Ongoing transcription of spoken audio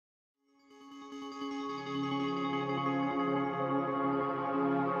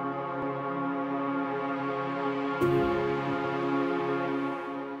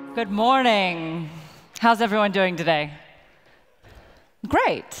Good morning. How's everyone doing today?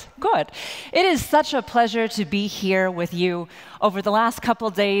 Great, good. It is such a pleasure to be here with you. Over the last couple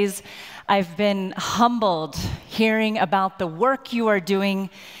days, I've been humbled hearing about the work you are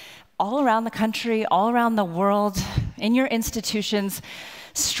doing all around the country, all around the world, in your institutions,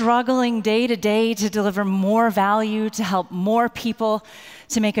 struggling day to day to deliver more value, to help more people,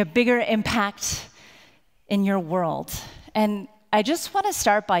 to make a bigger impact in your world. And I just want to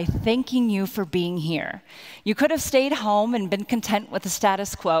start by thanking you for being here. You could have stayed home and been content with the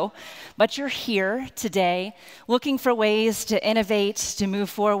status quo, but you're here today looking for ways to innovate, to move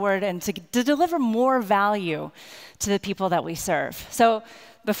forward, and to deliver more value to the people that we serve. So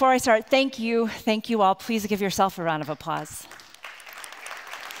before I start, thank you all. Please give yourself a round of applause.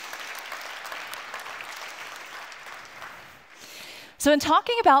 So in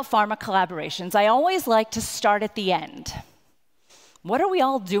talking about pharma collaborations, I always like to start at the end. What are we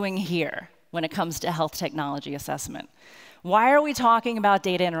all doing here when it comes to health technology assessment? Why are we talking about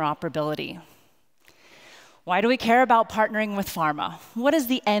data interoperability? Why do we care about partnering with pharma? What does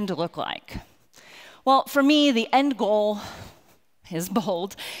the end look like? Well, for me, the end goal is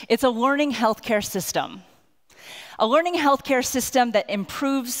bold. It's a learning healthcare system. A learning healthcare system that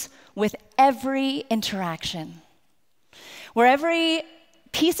improves with every interaction, where every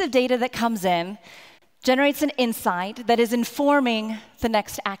piece of data that comes in generates an insight that is informing the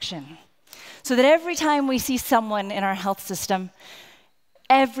next action. So that every time we see someone in our health system,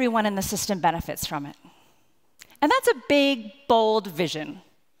 everyone in the system benefits from it. And that's a big, bold vision.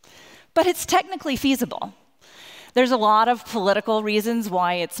 But it's technically feasible. There's a lot of political reasons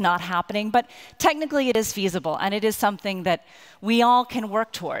why it's not happening, but technically it is feasible, and it is something that we all can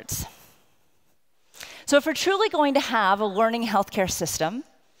work towards. So if we're truly going to have a learning healthcare system,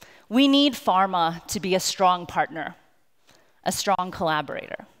 we need pharma to be a strong partner, a strong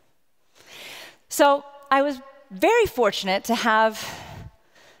collaborator. So I was very fortunate to have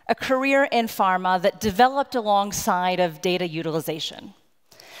a career in pharma that developed alongside of data utilization.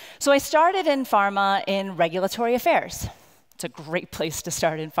 So I started in pharma in regulatory affairs. It's a great place to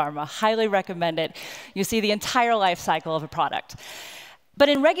start in pharma. Highly recommend it. You see the entire life cycle of a product. But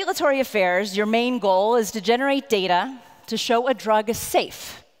in regulatory affairs, your main goal is to generate data to show a drug is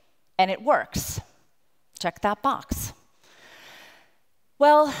safe. And it works. Check that box.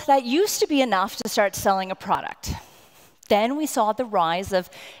 Well, that used to be enough to start selling a product. Then we saw the rise of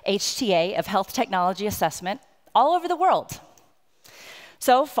HTA, of health technology assessment, all over the world.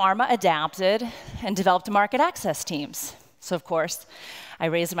 So pharma adapted and developed market access teams. So of course, I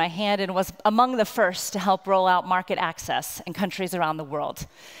raised my hand and was among the first to help roll out market access in countries around the world.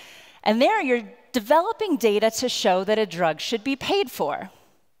 And there you're developing data to show that a drug should be paid for.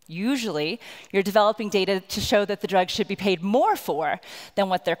 Usually, you're developing data to show that the drug should be paid more for than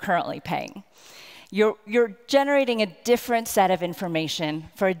what they're currently paying. You're generating a different set of information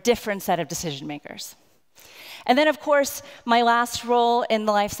for a different set of decision makers. And then, of course, my last role in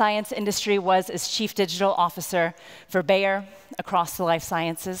the life science industry was as Chief Digital Officer for Bayer across the life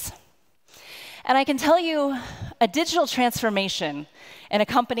sciences. And I can tell you, a digital transformation in a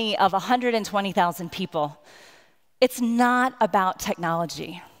company of 120,000 people, it's not about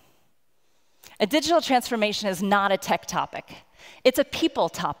technology. A digital transformation is not a tech topic. It's a people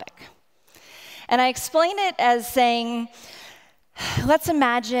topic. And I explain it as saying, let's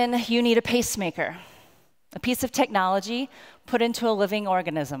imagine you need a pacemaker, a piece of technology put into a living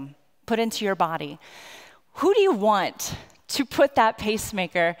organism, put into your body. Who do you want to put that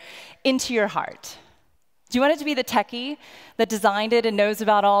pacemaker into your heart? Do you want it to be the techie that designed it and knows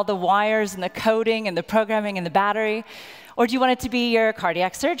about all the wires and the coding and the programming and the battery? Or do you want it to be your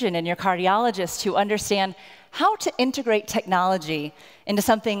cardiac surgeon and your cardiologist who understand how to integrate technology into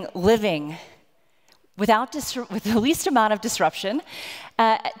something living with the least amount of disruption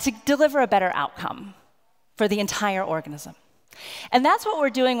to deliver a better outcome for the entire organism? And that's what we're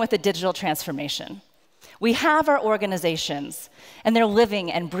doing with the digital transformation. We have our organizations, and they're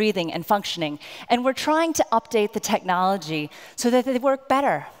living and breathing and functioning, and we're trying to update the technology so that they work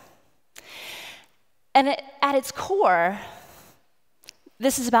better. And at its core,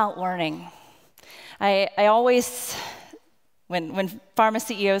 this is about learning. I always, when pharma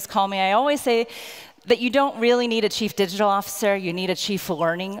CEOs call me, I always say that you don't really need a chief digital officer, you need a chief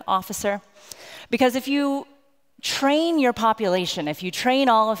learning officer. Because if you train your population, if you train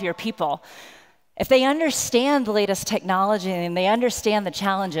all of your people, if they understand the latest technology and they understand the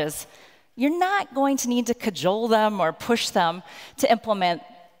challenges, you're not going to need to cajole them or push them to implement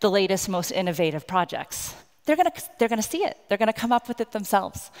the latest, most innovative projects. They're going to see it. They're going to come up with it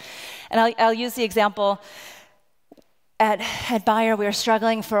themselves. And I'll use the example, at Bayer, we were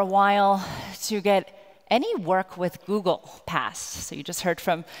struggling for a while to get any work with Google passed. So you just heard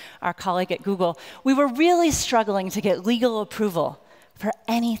from our colleague at Google. We were really struggling to get legal approval for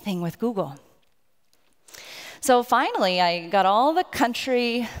anything with Google. So finally, I got all the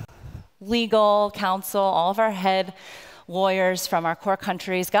country legal counsel, all of our head lawyers from our core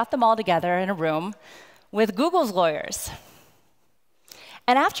countries, got them all together in a room with Google's lawyers.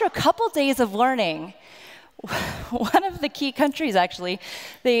 And after a couple days of learning, one of the key countries, actually,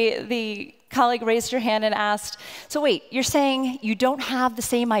 the colleague raised her hand and asked, so wait, you're saying you don't have the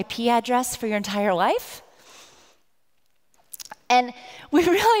same IP address for your entire life? And we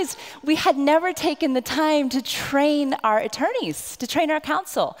realized we had never taken the time to train our attorneys, to train our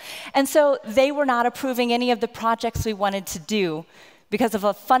counsel. And so they were not approving any of the projects we wanted to do because of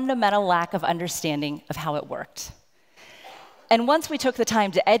a fundamental lack of understanding of how it worked. And once we took the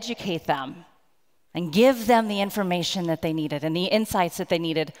time to educate them and give them the information that they needed and the insights that they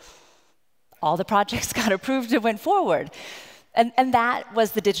needed, all the projects got approved and went forward. And that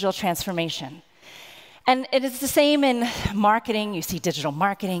was the digital transformation. And it is the same in marketing. You see digital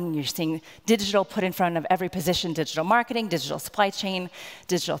marketing. You're seeing digital put in front of every position, digital marketing, digital supply chain,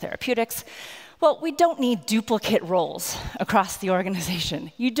 digital therapeutics. Well, we don't need duplicate roles across the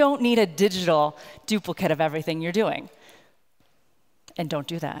organization. You don't need a digital duplicate of everything you're doing. And don't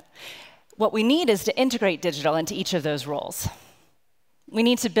do that. What we need is to integrate digital into each of those roles. We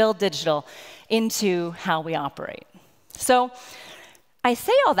need to build digital into how we operate. So I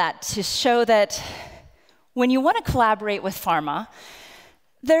say all that to show that when you want to collaborate with pharma,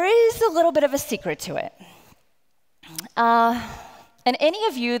 there is a little bit of a secret to it. And any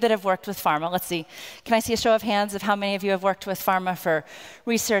of you that have worked with pharma, let's see, can I see a show of hands of how many of you have worked with pharma for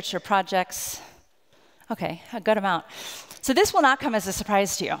research or projects? Okay, a good amount. So this will not come as a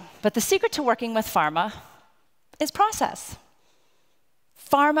surprise to you, but the secret to working with pharma is process.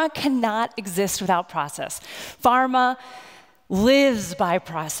 Pharma cannot exist without process. Pharma lives by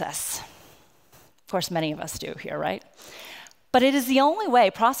process. Of course, many of us do here, right? But it is the only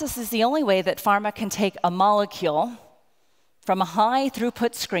way, process is the only way that pharma can take a molecule from a high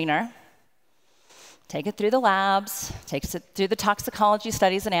throughput screener, take it through the labs, takes it through the toxicology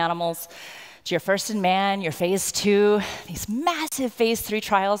studies in animals, to your first in man, your phase 2, these massive phase 3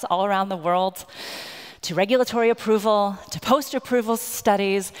 trials all around the world, to regulatory approval, to post-approval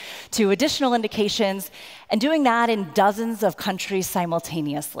studies, to additional indications, and doing that in dozens of countries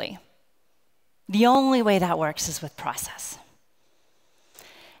simultaneously. The only way that works is with process.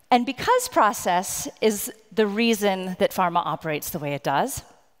 And because process is the reason that pharma operates the way it does,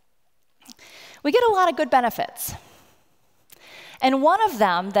 we get a lot of good benefits. And one of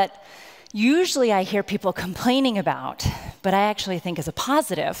them that usually I hear people complaining about, but I actually think is a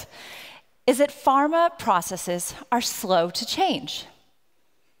positive, is that pharma processes are slow to change.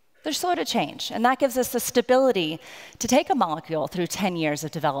 They're slow to change, and that gives us the stability to take a molecule through 10 years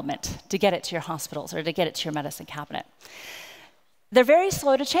of development to get it to your hospitals or to get it to your medicine cabinet. They're very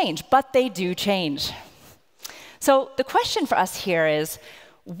slow to change, but they do change. So the question for us here is,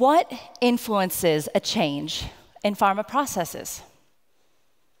 what influences a change in pharma processes?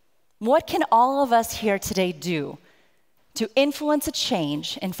 What can all of us here today do to influence a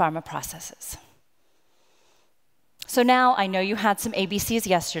change in pharma processes? So now I know you had some ABCs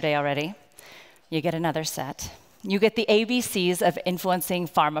yesterday already. You get another set. You get the ABCs of influencing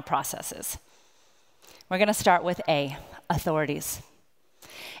pharma processes. We're going to start with A, authorities.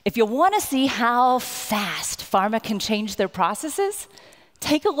 If you want to see how fast pharma can change their processes,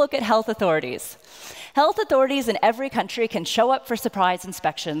 take a look at health authorities. Health authorities in every country can show up for surprise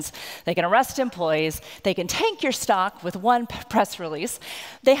inspections. They can arrest employees. They can tank your stock with one press release.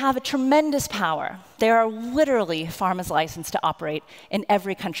 They have a tremendous power. They are literally pharma's license to operate in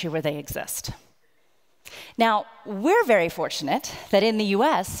every country where they exist. Now, we're very fortunate that in the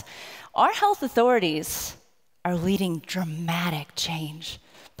US, our health authorities are leading dramatic change,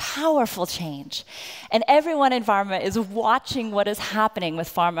 powerful change. And everyone in pharma is watching what is happening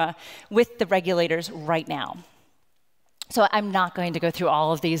with pharma, with the regulators right now. So I'm not going to go through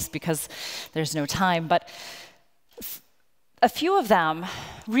all of these because there's no time, but a few of them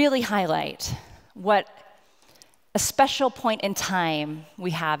really highlight what a special point in time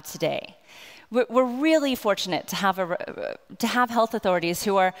we have today. We're really fortunate to have health authorities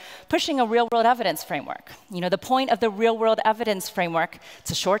who are pushing a real-world evidence framework. You know, the point of the real-world evidence framework,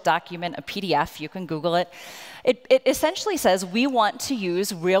 it's a short document, a PDF, you can Google it. It essentially says we want to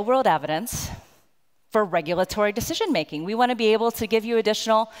use real-world evidence for regulatory decision-making. We want to be able to give you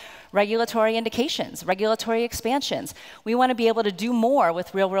additional regulatory indications, regulatory expansions. We want to be able to do more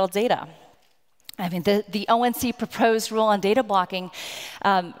with real-world data. I mean, the ONC proposed rule on data blocking,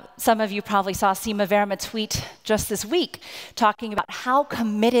 some of you probably saw Seema Verma tweet just this week talking about how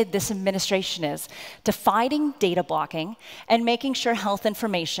committed this administration is to fighting data blocking and making sure health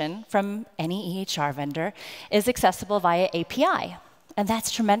information from any EHR vendor is accessible via API. And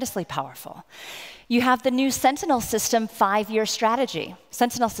that's tremendously powerful. You have the new Sentinel system 5-year strategy.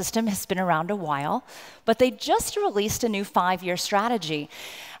 Sentinel system has been around a while, but they just released a new 5-year strategy.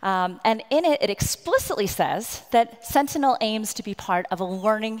 And in it, it explicitly says that Sentinel aims to be part of a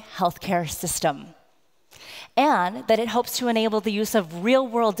learning healthcare system, and that it hopes to enable the use of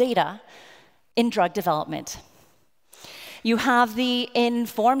real-world data in drug development. You have the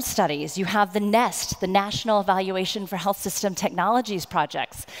INFORM studies. You have the NEST, the National Evaluation for Health System Technologies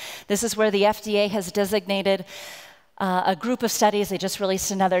projects. This is where the FDA has designated a group of studies. They just released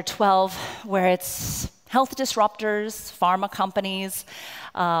another 12, where it's health disruptors, pharma companies.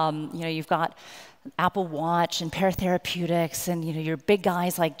 You've got Apple Watch and Pear Therapeutics, and your big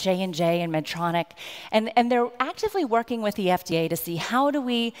guys like J&J and Medtronic, and they're actively working with the FDA to see how do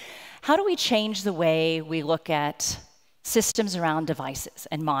we change the way we look at systems around devices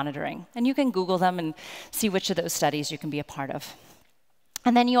and monitoring. And you can Google them and see which of those studies you can be a part of.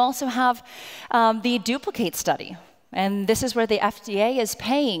 And then you also have the duplicate study. And this is where the FDA is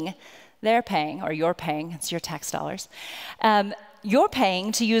paying, they're paying, or you're paying, it's your tax dollars, you're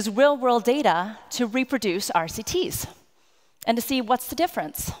paying to use real-world data to reproduce RCTs and to see what's the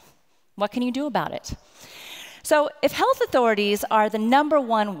difference. What can you do about it? So if health authorities are the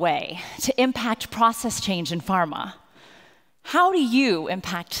 #1 way to impact process change in pharma, how do you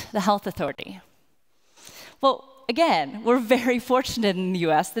impact the health authority? Well, again, we're very fortunate in the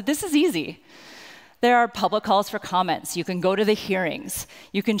US that this is easy. There are public calls for comments. You can go to the hearings.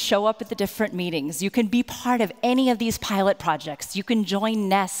 You can show up at the different meetings. You can be part of any of these pilot projects. You can join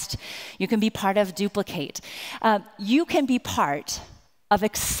NEST. You can be part of Duplicate. You can be part of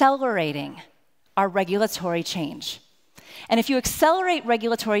accelerating our regulatory change. And if you accelerate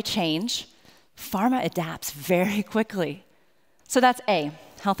regulatory change, pharma adapts very quickly. So that's A,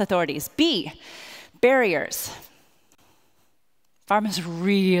 health authorities. B, barriers. Pharma's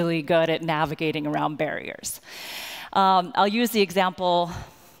really good at navigating around barriers. I'll use the example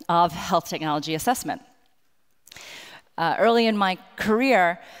of health technology assessment. Early in my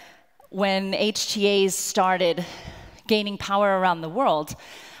career, when HTAs started gaining power around the world,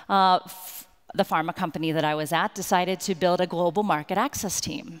 the pharma company that I was at decided to build a global market access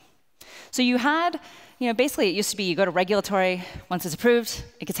team. So you had, basically it used to be you go to regulatory, once it's approved,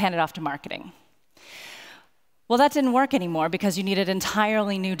 it gets handed off to marketing. Well, that didn't work anymore because you needed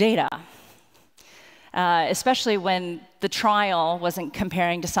entirely new data, especially when the trial wasn't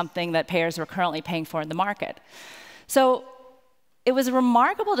comparing to something that payers were currently paying for in the market. So it was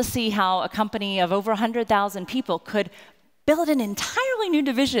remarkable to see how a company of over 100,000 people could build an entirely new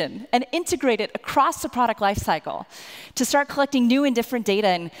division and integrate it across the product lifecycle to start collecting new and different data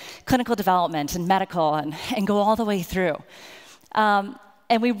in clinical development and medical and go all the way through.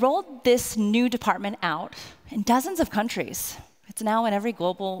 And we rolled this new department out in dozens of countries. It's now in every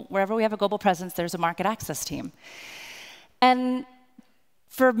wherever we have a global presence, there's a market access team. And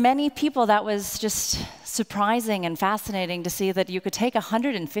for many people, that was just surprising and fascinating to see that you could take a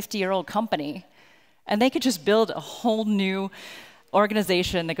 150-year-old company and they could just build a whole new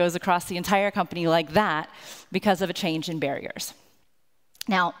organization that goes across the entire company like that because of a change in barriers.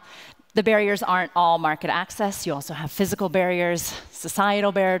 Now, the barriers aren't all market access. You also have physical barriers,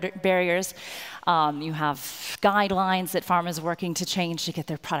 societal barriers. You have guidelines that pharma is working to change to get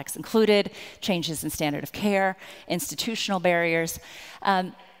their products included, changes in standard of care, institutional barriers.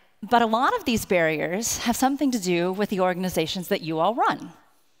 But a lot of these barriers have something to do with the organizations that you all run.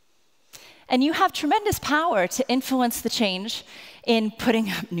 And you have tremendous power to influence the change in putting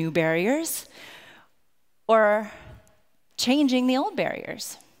up new barriers or changing the old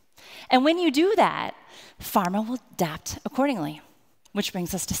barriers. And when you do that, pharma will adapt accordingly, which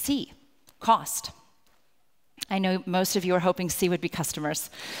brings us to C, cost. I know most of you are hoping C would be customers.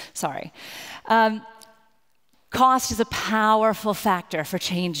 Sorry. Cost is a powerful factor for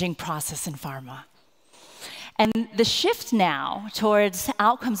changing process in pharma. And the shift now towards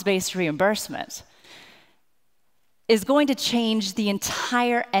outcomes-based reimbursement is going to change the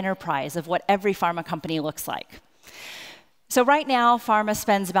entire enterprise of what every pharma company looks like. So right now, pharma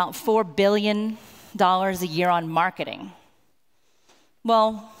spends about $4 billion a year on marketing.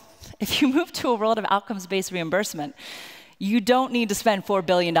 Well, if you move to a world of outcomes-based reimbursement, you don't need to spend $4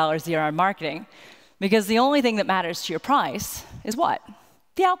 billion a year on marketing, because the only thing that matters to your price is what?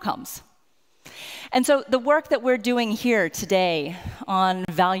 The outcomes. And so the work that we're doing here today on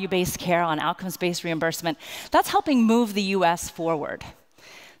value-based care, on outcomes-based reimbursement, that's helping move the US forward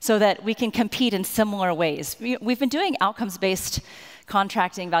so that we can compete in similar ways. We've been doing outcomes-based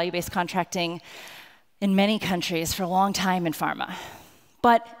contracting, value-based contracting in many countries for a long time in pharma.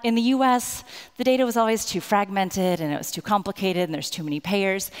 But in the US, the data was always too fragmented, and it was too complicated, and there's too many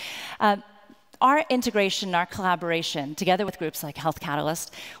payers. Our integration, our collaboration, together with groups like Health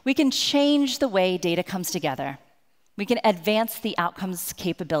Catalyst, we can change the way data comes together. We can advance the outcomes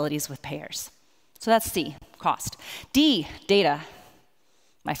capabilities with payers. So that's C, cost. D, data,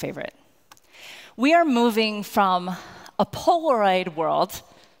 my favorite. We are moving from a Polaroid world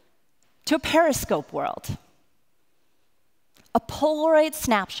to a periscope world. A Polaroid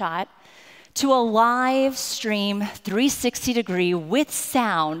snapshot to a live stream 360-degree with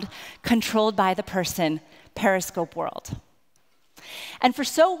sound controlled by the person, periscope world. And for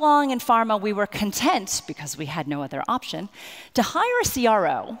so long in pharma, we were content, because we had no other option, to hire a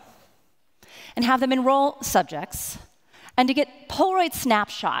CRO and have them enroll subjects and to get Polaroid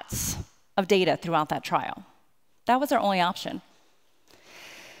snapshots of data throughout that trial. That was our only option.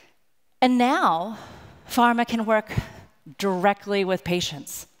 And now, pharma can work directly with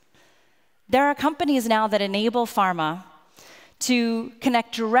patients. There are companies now that enable pharma to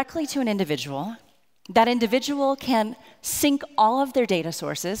connect directly to an individual. That individual can sync all of their data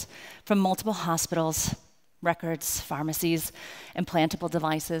sources from multiple hospitals, records, pharmacies, implantable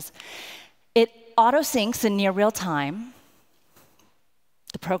devices. It auto-syncs in near real time.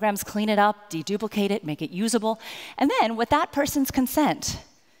 The programs clean it up, deduplicate it, make it usable. And then, with that person's consent,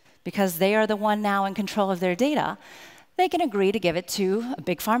 because they are the one now in control of their data, they can agree to give it to a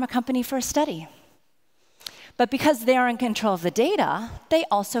big pharma company for a study. But because they are in control of the data, they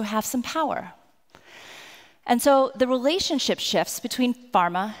also have some power. And so the relationship shifts between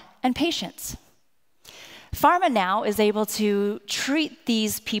pharma and patients. Pharma now is able to treat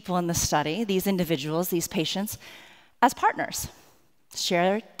these people in the study, these individuals, these patients, as partners.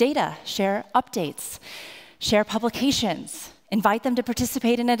 Share data, share updates, share publications, invite them to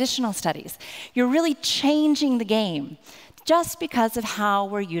participate in additional studies. You're really changing the game just because of how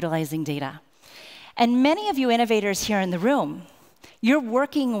we're utilizing data. And many of you innovators here in the room, you're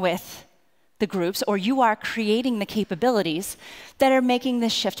working with the groups, or you are creating the capabilities that are making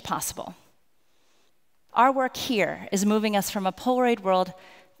this shift possible. Our work here is moving us from a Polaroid world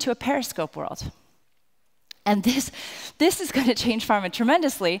to a periscope world. And this is going to change pharma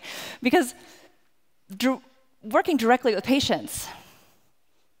tremendously, because working directly with patients,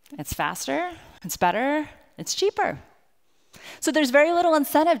 it's faster, it's better, it's cheaper. So there's very little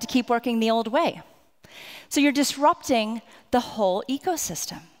incentive to keep working the old way. So you're disrupting the whole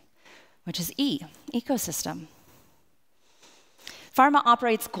ecosystem, which is E, ecosystem. Pharma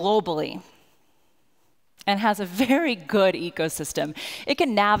operates globally and has a very good ecosystem. It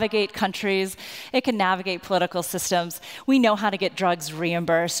can navigate countries, it can navigate political systems. We know how to get drugs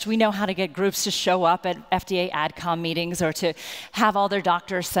reimbursed. We know how to get groups to show up at FDA AdCom meetings, or to have all their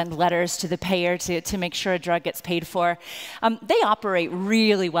doctors send letters to the payer to make sure a drug gets paid for. They operate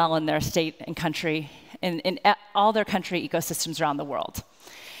really well in their state and country, in all their country ecosystems around the world.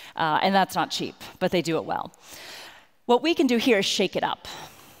 And that's not cheap, but they do it well. What we can do here is shake it up.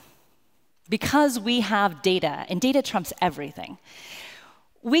 Because we have data, and data trumps everything,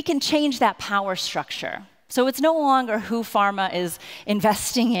 we can change that power structure. So it's no longer who pharma is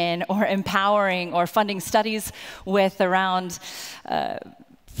investing in or empowering or funding studies with around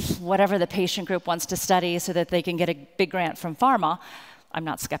whatever the patient group wants to study so that they can get a big grant from pharma. I'm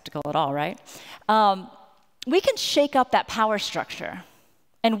not skeptical at all, right? We can shake up that power structure.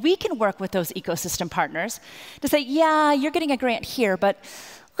 And we can work with those ecosystem partners to say, yeah, you're getting a grant here, but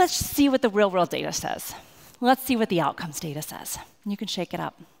let's see what the real-world data says. Let's see what the outcomes data says. And you can shake it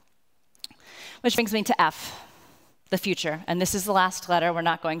up. Which brings me to F, the future. And this is the last letter. We're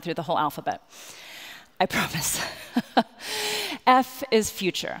not going through the whole alphabet. I promise. F is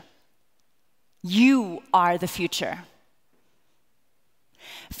future. You are the future.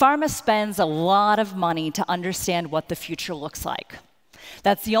 Pharma spends a lot of money to understand what the future looks like.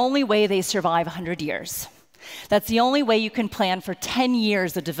 That's the only way they survive 100 years. That's the only way you can plan for 10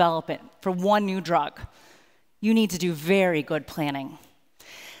 years of development for one new drug. You need to do very good planning.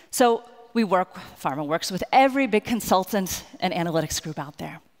 So Pharma works with every big consultant and analytics group out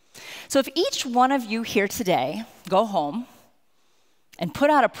there. So if each one of you here today go home and put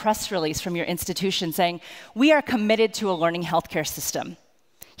out a press release from your institution saying, we are committed to a learning healthcare system.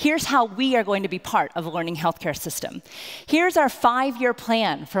 Here's how we are going to be part of a learning healthcare system. Here's our 5-year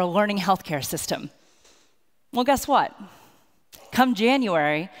plan for a learning healthcare system. Well, guess what? Come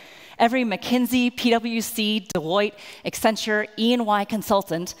January, Every McKinsey, PwC, Deloitte, Accenture, E&Y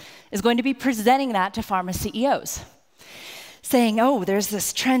consultant is going to be presenting that to pharma CEOs, saying, oh, there's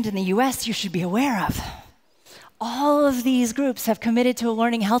this trend in the US you should be aware of. All of these groups have committed to a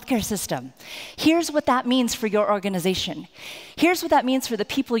learning healthcare system. Here's what that means for your organization. Here's what that means for the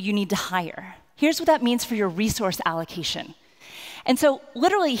people you need to hire. Here's what that means for your resource allocation. And so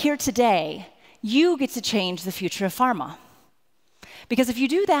literally here today, you get to change the future of pharma. Because if you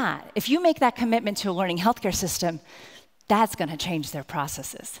do that, if you make that commitment to a learning healthcare system, that's going to change their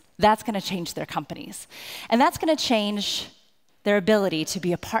processes. That's going to change their companies. And that's going to change their ability to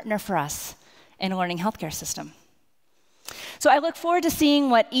be a partner for us in a learning healthcare system. So I look forward to seeing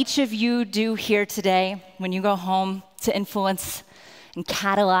what each of you do here today when you go home to influence and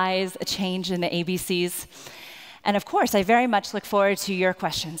catalyze a change in the ABCs. And of course, I very much look forward to your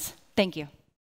questions. Thank you.